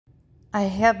I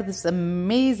have this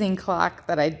amazing clock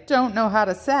that I don't know how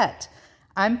to set.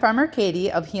 I'm Farmer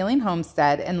Katie of Healing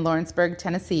Homestead in Lawrenceburg,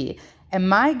 Tennessee, and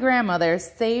my grandmother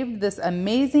saved this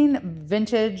amazing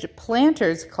vintage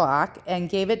planter's clock and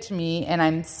gave it to me, and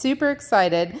I'm super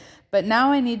excited, but now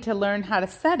I need to learn how to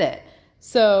set it.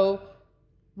 So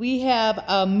we have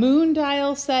a moon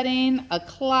dial setting, a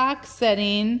clock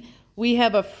setting, we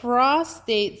have a frost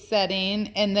date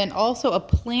setting, and then also a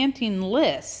planting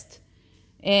list.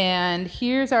 And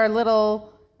here's our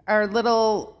little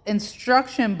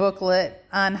instruction booklet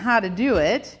on how to do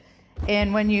it.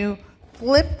 And when you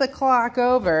flip the clock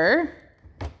over,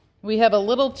 we have a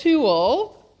little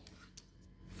tool.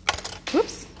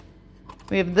 Whoops.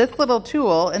 We have this little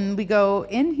tool, and we go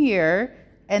in here,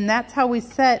 and that's how we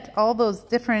set all those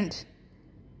different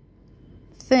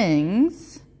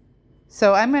things.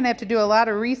 So I'm going to have to do a lot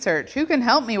of research. Who can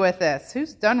help me with this?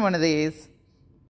 Who's done one of these?